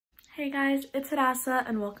Hey guys, it's Hadassah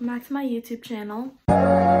and welcome back to my YouTube channel.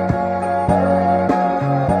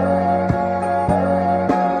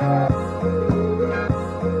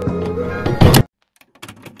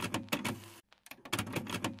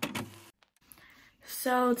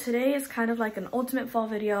 So today is kind of like an ultimate fall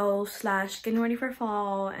video slash getting ready for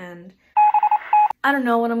fall, and I don't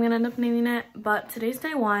know what I'm gonna end up naming it, but today's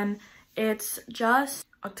day one. It's just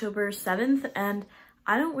October 7th and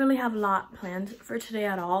I don't really have a lot planned for today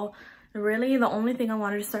at all. Really, the only thing I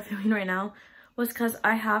wanted to start filming right now was because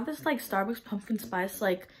I have this like Starbucks pumpkin spice,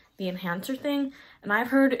 like the enhancer thing, and I've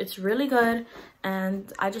heard it's really good,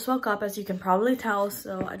 and I just woke up, as you can probably tell,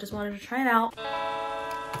 so I just wanted to try it out.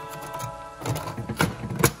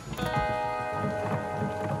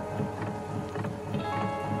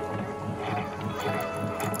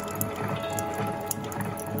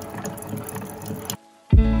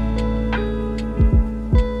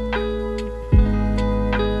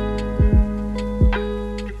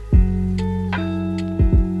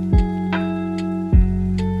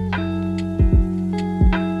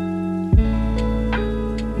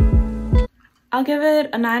 I'll give it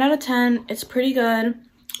a 9 out of 10. It's pretty good.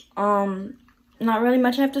 Not really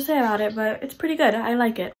much I have to say about it, but it's pretty good. I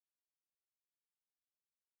like it.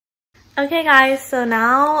 Okay guys, so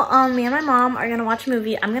now me and my mom are gonna watch a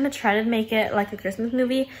movie. I'm gonna try to make it like a Christmas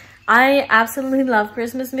movie. I absolutely love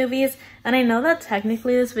Christmas movies, and I know that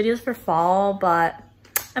technically this video is for fall, but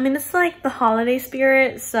I mean, it's like the holiday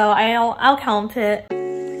spirit, so I'll count it.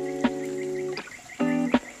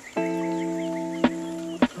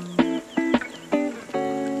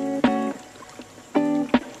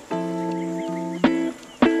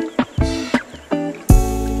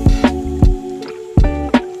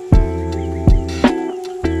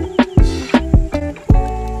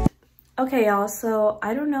 Okay y'all, so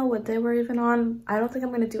I don't know what day we're even on. I don't think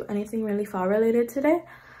I'm gonna do anything really fall related today,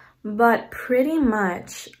 but pretty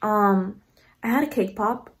much I had a cake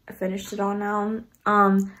pop. I finished it all now.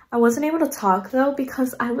 I wasn't able to talk though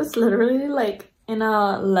because I was literally like in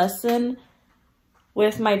a lesson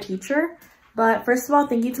with my teacher. But first of all,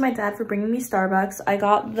 thank you to my dad for bringing me Starbucks. I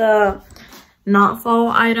got the not fall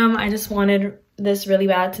item. I just wanted this really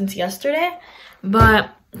bad since yesterday,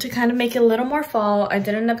 but to kind of make it a little more fall, I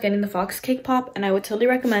did end up getting the Fox Cake Pop, and I would totally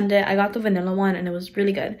recommend it. I got the vanilla one and it was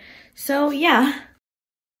really good. So yeah.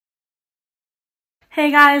 Hey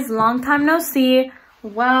guys, long time no see.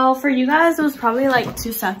 Well, for you guys it was probably like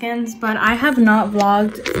 2 seconds, but I have not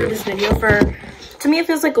vlogged for this video for, to me it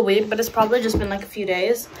feels like a week, but it's probably just been like a few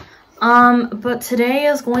days. But today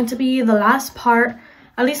is going to be the last part,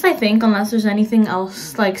 at least I think, unless there's anything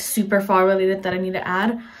else like super fall related that I need to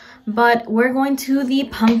add. But we're going to the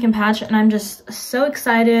pumpkin patch and I'm just so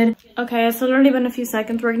excited. Okay, it's literally been a few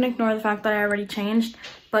seconds. We're gonna ignore the fact that I already changed,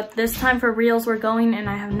 but this time for reals we're going, and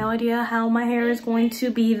I have no idea how my hair is going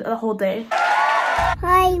to be the whole day.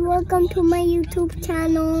 Hi, welcome to my YouTube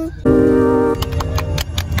channel.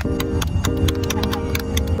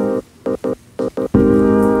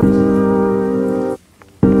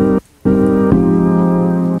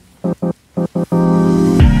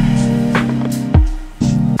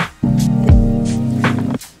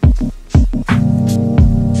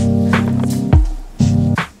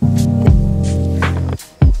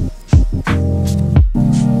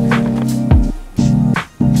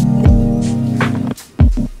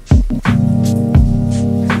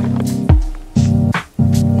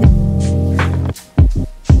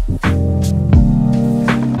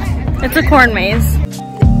 It's a corn maze.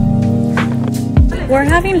 We're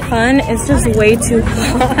having fun, it's just way too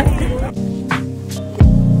hot.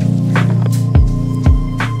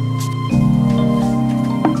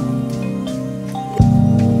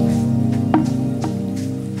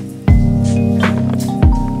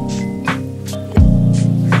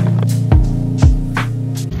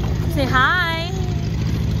 Say hi.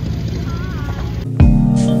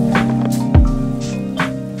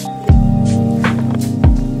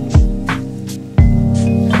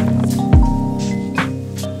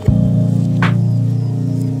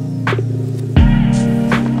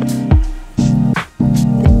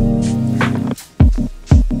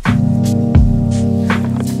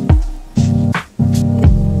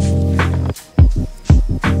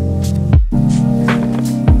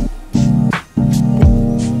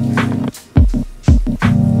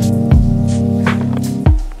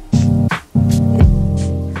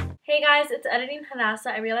 It's Editing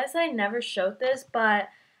Hadassah. I realized that I never showed this, but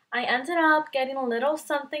I ended up getting a little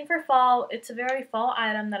something for fall. It's a very fall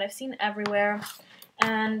item that I've seen everywhere,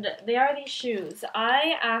 and they are these shoes.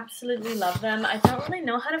 I absolutely love them. I don't really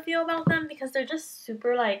know how to feel about them because they're just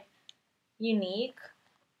super like unique.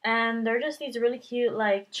 and they're just these really cute,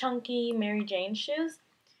 like, chunky Mary Jane shoes,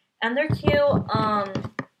 and they're cute.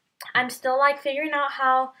 I'm still, like, figuring out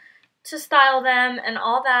how to style them and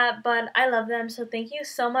all that, but I love them, so thank you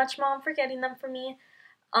so much, Mom, for getting them for me.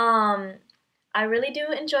 Um, I really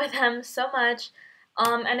do enjoy them so much.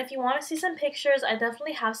 And if you want to see some pictures, I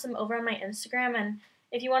definitely have some over on my Instagram. And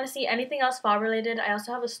if you want to see anything else fall related, I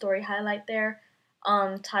also have a story highlight there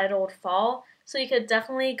titled Fall. So you could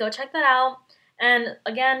definitely go check that out. And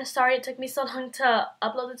again, sorry it took me so long to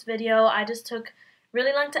upload this video. I just took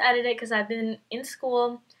really long to edit it because I've been in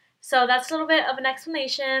school. So that's a little bit of an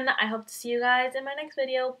explanation. I hope to see you guys in my next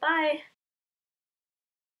video. Bye!